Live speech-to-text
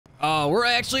Oh, we're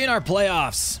actually in our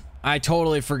playoffs. I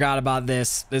totally forgot about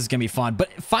this. This is going to be fun.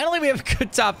 But finally, we have a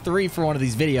good top 3 for one of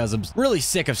these videos. I'm really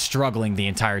sick of struggling the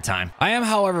entire time. I am,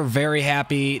 however, very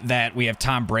happy that we have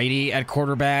Tom Brady at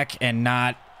quarterback and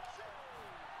not...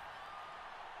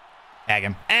 Ag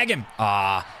him.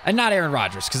 And not Aaron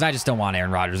Rodgers, because I just don't want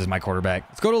Aaron Rodgers as my quarterback.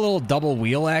 Let's go to a little double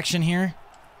wheel action here.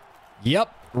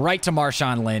 Yep, right to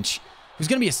Marshawn Lynch, who's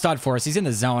going to be a stud for us. He's in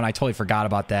the zone. I totally forgot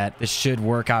about that. This should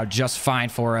work out just fine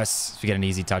for us. We get an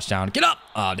easy touchdown. Get up.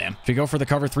 Oh, damn. Should we go for the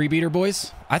cover 3 beater,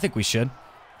 boys? I think we should.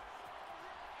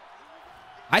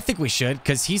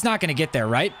 Because he's not going to get there,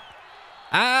 right?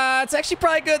 It's actually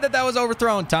probably good that was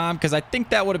overthrown, Tom, because I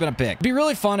think that would have been a pick. It'd be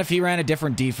really fun if he ran a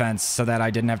different defense so that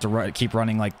I didn't have to keep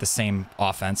running like the same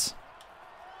offense.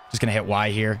 Just going to hit Y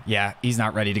here. Yeah, he's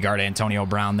not ready to guard Antonio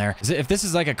Brown there. If this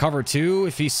is like a cover 2,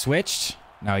 if he switched...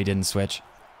 No, he didn't switch.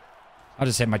 I'll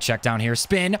just hit my check down here.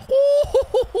 Spin.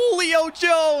 Julio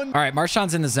Jones. All right,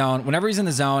 Marshawn's in the zone. Whenever he's in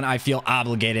the zone, I feel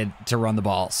obligated to run the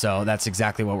ball. So that's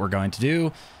exactly what we're going to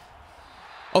do.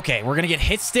 Okay, we're going to get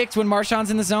hit sticked when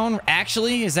Marshawn's in the zone.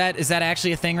 Actually, is that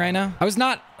actually a thing right now? I was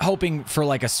not hoping for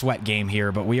like a sweat game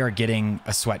here, but we are getting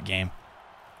a sweat game.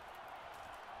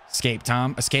 Escape,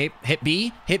 Tom. Escape. Hit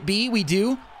B. Hit B. We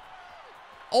do.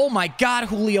 Oh my God,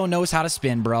 Julio knows how to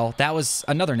spin, bro. That was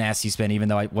another nasty spin, even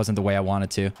though it wasn't the way I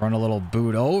wanted to. Run a little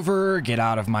boot over, get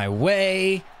out of my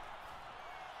way.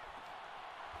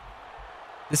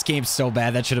 This game's so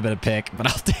bad, that should have been a pick, but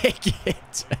I'll take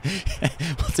it.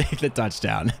 We'll take the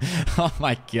touchdown. Oh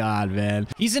my God, man.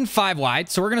 He's in 5 wide,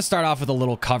 so we're going to start off with a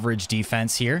little coverage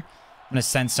defense here. I'm going to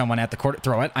send someone at the court.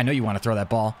 Throw it. I know you want to throw that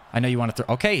ball. I know you want to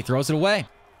throw. Okay, he throws it away.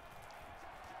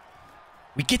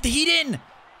 We get the heat in.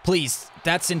 Please,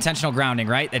 that's intentional grounding,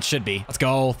 right? It should be. Let's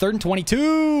go. 3rd and 22.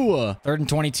 3rd and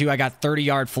 22. I got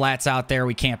 30-yard flats out there.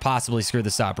 We can't possibly screw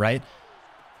this up, right?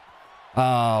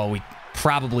 Oh, we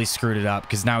probably screwed it up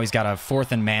because now he's got a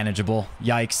 4th and manageable.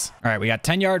 Yikes. All right, we got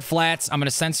 10-yard flats. I'm going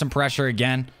to send some pressure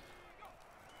again.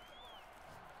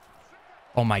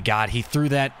 Oh, my God. He threw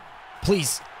that.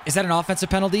 Please. Is that an offensive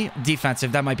penalty?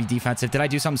 Defensive. That might be defensive. Did I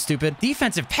do something stupid?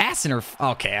 Defensive passing or...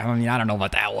 Okay, I mean, I don't know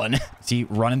about that one. Is he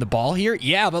running the ball here?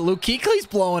 Yeah, but Luke Kuechly's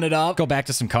blowing it up. Go back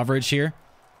to some coverage here.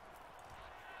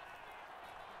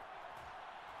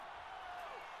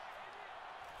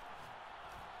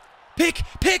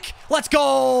 Pick! Let's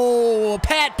go!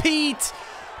 Pat Pete!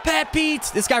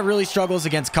 This guy really struggles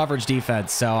against coverage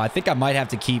defense, so I think I might have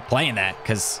to keep playing that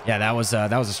because, yeah, that was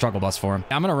a struggle bus for him.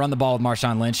 I'm going to run the ball with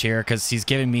Marshawn Lynch here because he's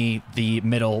giving me the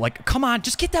middle. Like, come on,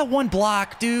 just get that one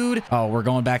block, dude. Oh, we're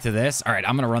going back to this? All right,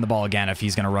 I'm going to run the ball again if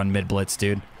he's going to run mid-blitz,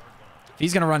 dude. If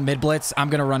he's going to run mid-blitz, I'm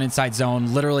going to run inside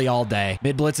zone literally all day.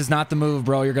 Mid-blitz is not the move,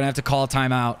 bro. You're going to have to call a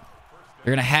timeout.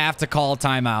 You're going to have to call a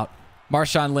timeout.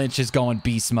 Marshawn Lynch is going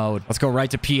beast mode. Let's go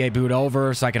right to PA boot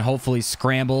over so I can hopefully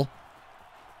scramble.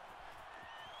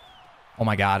 Oh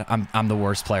my God, I'm the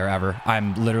worst player ever.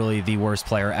 I'm literally the worst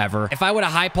player ever. If I would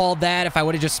have high-balled that, if I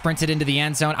would have just sprinted into the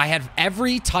end zone, I had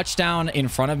every touchdown in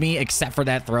front of me except for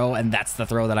that throw, and that's the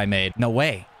throw that I made. No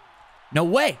way. No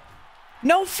way.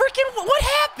 No freaking... What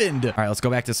happened? All right, let's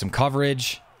go back to some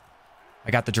coverage.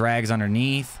 I got the drags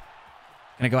underneath.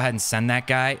 Gonna go ahead and send that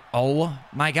guy. Oh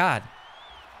my God.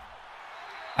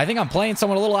 I think I'm playing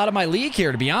someone a little out of my league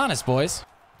here, to be honest, boys.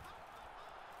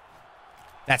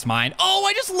 That's mine. Oh,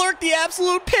 I just lurked the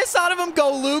absolute piss out of him.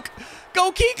 Go, Luke.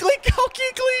 Go, Kuechly. Go,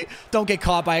 Kuechly. Don't get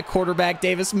caught by a quarterback,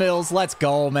 Davis Mills. Let's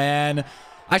go, man.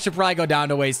 I should probably go down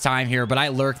to waste time here, but I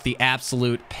lurked the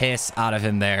absolute piss out of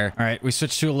him there. All right, we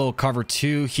switched to a little cover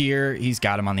 2 here. He's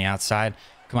got him on the outside.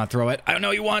 Come on, throw it. I don't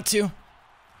know you want to. Do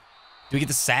we get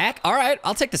the sack? All right,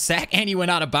 I'll take the sack. And he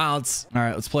went out of bounds. All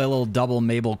right, let's play a little double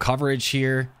Mabel coverage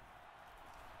here.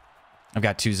 I've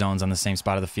got 2 zones on the same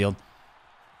spot of the field.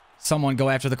 Someone go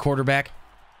after the quarterback.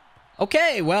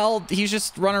 Okay, well, he's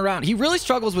just running around. He really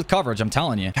struggles with coverage, I'm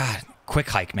telling you. God, quick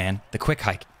hike, man. The quick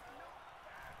hike.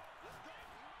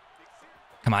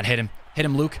 Come on, hit him. Hit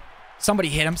him, Luke. Somebody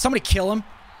hit him. Somebody kill him.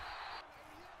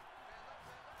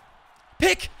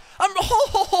 Pick.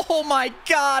 Oh my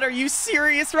God, are you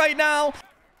serious right now?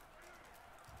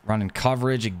 Running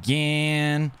coverage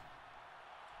again.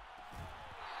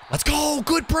 Let's go.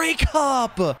 Good break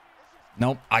up.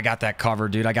 Nope, I got that cover,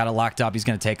 dude. I got it locked up. He's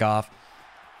going to take off.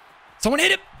 Someone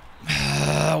hit him.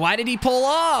 Why did he pull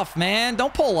off, man?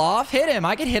 Don't pull off. Hit him.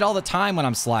 I get hit all the time when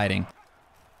I'm sliding.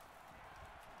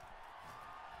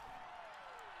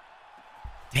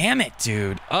 Damn it,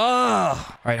 dude. Ugh.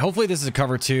 All right, hopefully this is a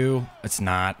cover 2. It's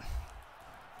not.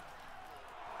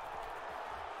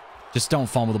 Just don't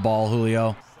fumble the ball,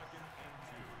 Julio.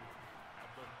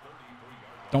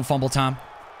 Don't fumble, Tom.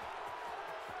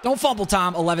 Don't fumble,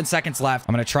 Tom. 11 seconds left.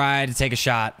 I'm going to try to take a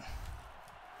shot.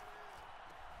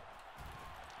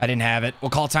 I didn't have it.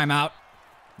 We'll call timeout.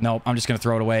 Nope, I'm just going to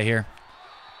throw it away here.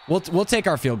 We'll take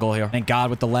our field goal here. Thank God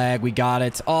with the lag, we got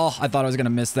it. Oh, I thought I was going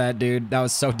to miss that, dude. That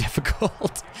was so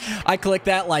difficult. I clicked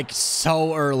that like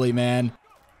so early, man.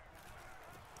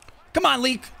 Come on,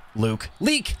 Leak. Luke.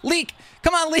 Leak.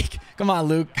 Come on, Leak. Come on,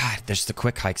 Luke. God, there's the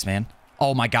quick hikes, man.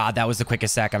 Oh my God, that was the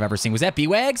quickest sack I've ever seen. Was that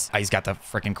B-Wags? Oh, he's got the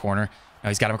freaking corner. No,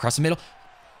 he's got him across the middle.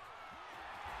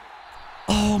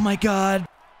 Oh my God.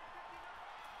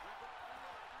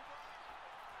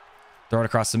 Throw it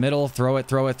across the middle. Throw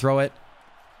it.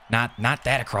 Not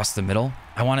that across the middle.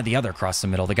 I wanted the other across the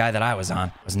middle, the guy that I was on.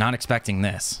 I was not expecting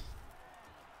this.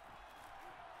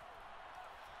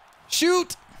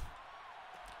 Shoot!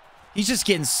 He's just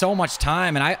getting so much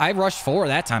time, and I rushed 4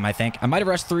 that time, I think. I might have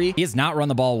rushed 3. He has not run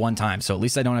the ball 1 time, so at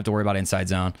least I don't have to worry about inside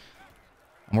zone.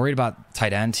 I'm worried about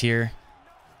tight end here.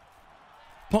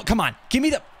 Well, come on. Give me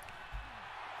the...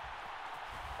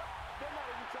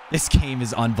 This game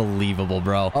is unbelievable,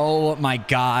 bro. Oh my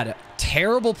God.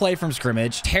 Terrible play from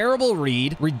scrimmage. Terrible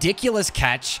read. Ridiculous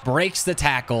catch. Breaks the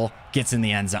tackle. Gets in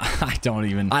the end zone. I don't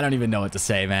even know what to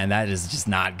say, man. That is just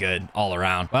not good all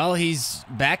around. Well, he's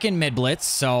back in mid blitz,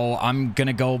 so I'm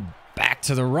gonna go back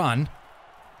to the run.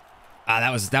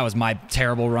 That was my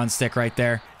terrible run stick right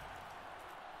there.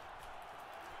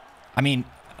 I mean,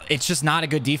 it's just not a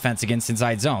good defense against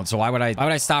inside zone. So why would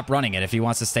I stop running it if he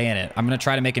wants to stay in it? I'm going to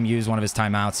try to make him use one of his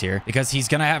timeouts here because he's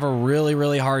going to have a really,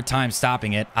 really hard time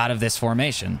stopping it out of this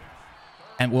formation.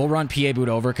 And we'll run PA boot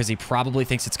over because he probably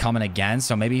thinks it's coming again.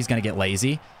 So maybe he's going to get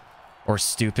lazy or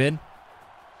stupid.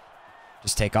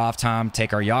 Just take off, Tom.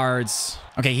 Take our yards.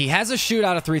 Okay, he has a shoot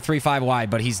out of 3-3-5 wide,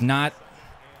 but he's not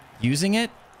using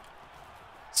it.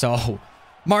 So,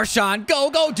 Marshawn,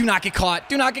 go. Do not get caught.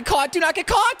 Do not get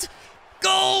caught.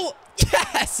 Go!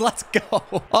 Yes, let's go.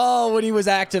 Oh, when he was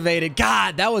activated.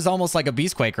 God, that was almost like a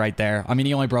Beastquake right there. I mean,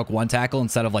 he only broke 1 tackle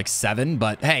instead of like 7,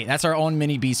 but hey, that's our own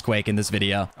mini Beastquake in this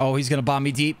video. Oh, he's going to bomb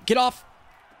me deep. Get off.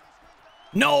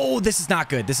 No, this is not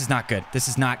good. This is not good. This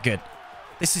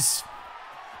is...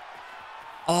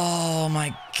 Oh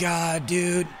my God,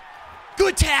 dude.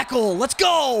 Good tackle. Let's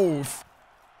go.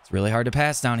 It's really hard to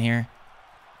pass down here.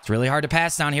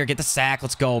 Get the sack.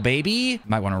 Let's go, baby.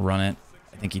 Might want to run it.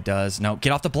 I think he does. No,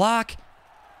 get off the block.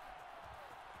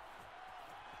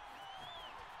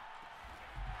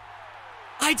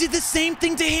 I did the same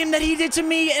thing to him that he did to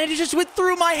me, and it just went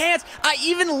through my hands. I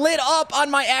even lit up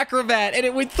on my acrobat, and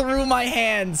it went through my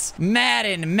hands.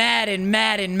 Madden.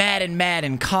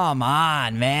 Come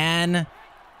on, man.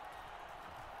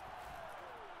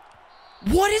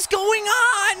 What is going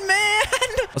on, man?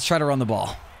 Let's try to run the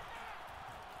ball.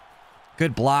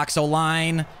 Good blocks,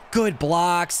 O-line. Good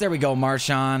blocks. There we go,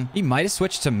 Marshawn. He might have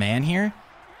switched to man here.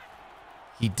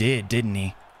 He did, didn't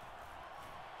he?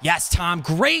 Yes, Tom.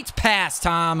 Great pass,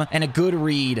 Tom. And a good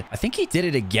read. I think he did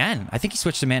it again. I think he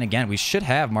switched to man again. We should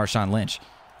have Marshawn Lynch.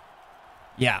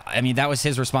 Yeah, I mean, that was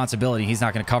his responsibility. He's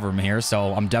not going to cover him here,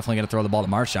 so I'm definitely going to throw the ball to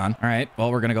Marshawn. All right,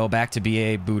 well, we're going to go back to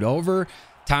BA boot over.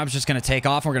 Tom's just going to take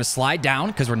off. We're going to slide down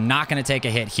because we're not going to take a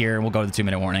hit here, and we'll go to the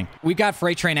 2-minute warning. We've got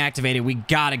Freight Train activated. We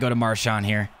got to go to Marshawn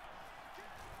here.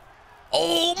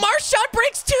 Oh, Marshawn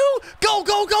breaks 2. Go.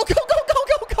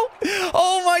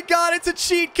 Oh, my God. It's a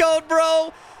cheat code,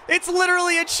 bro. It's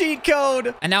literally a cheat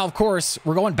code. And now, of course,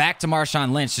 we're going back to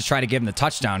Marshawn Lynch to try to give him the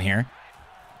touchdown here.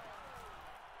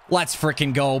 Let's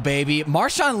freaking go, baby.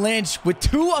 Marshawn Lynch with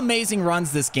 2 amazing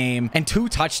runs this game and 2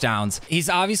 touchdowns. He's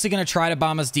obviously going to try to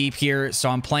bomb us deep here, so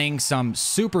I'm playing some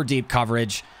super deep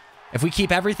coverage. If we keep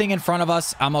everything in front of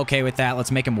us, I'm okay with that.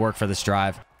 Let's make him work for this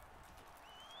drive.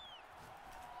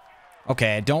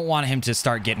 Okay, I don't want him to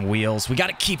start getting wheels. We got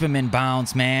to keep him in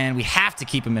bounds, man. We have to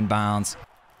keep him in bounds.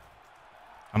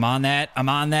 I'm on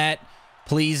that.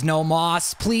 Please, no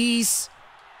Moss. Please.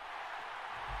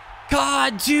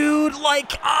 God, dude,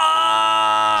 like,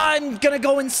 I'm gonna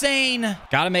go insane.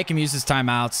 Gotta make him use his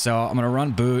timeouts, so I'm gonna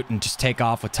run boot and just take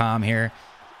off with Tom here.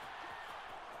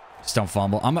 Just don't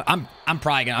fumble.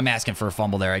 I'm asking for a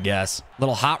fumble there, I guess.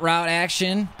 Little hot route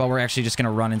action, but we're actually just gonna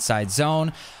run inside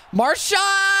zone.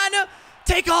 Marshawn,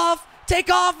 take off,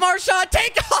 Marshawn,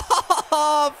 take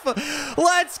off.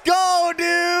 Let's go,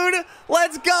 dude.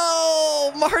 Let's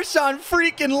go. Marshawn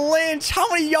freaking Lynch. How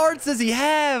many yards does he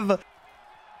have?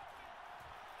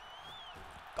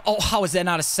 Oh, how is that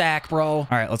not a sack, bro? All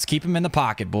right, let's keep him in the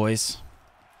pocket, boys.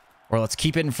 Or let's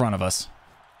keep it in front of us.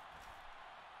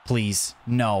 Please.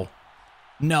 No.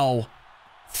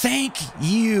 Thank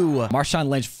you. Marshawn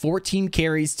Lynch, 14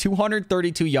 carries,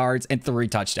 232 yards, and 3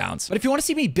 touchdowns. But if you want to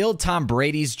see me build Tom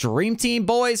Brady's dream team,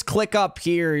 boys, click up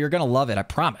here. You're going to love it. I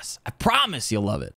promise. I promise you'll love it.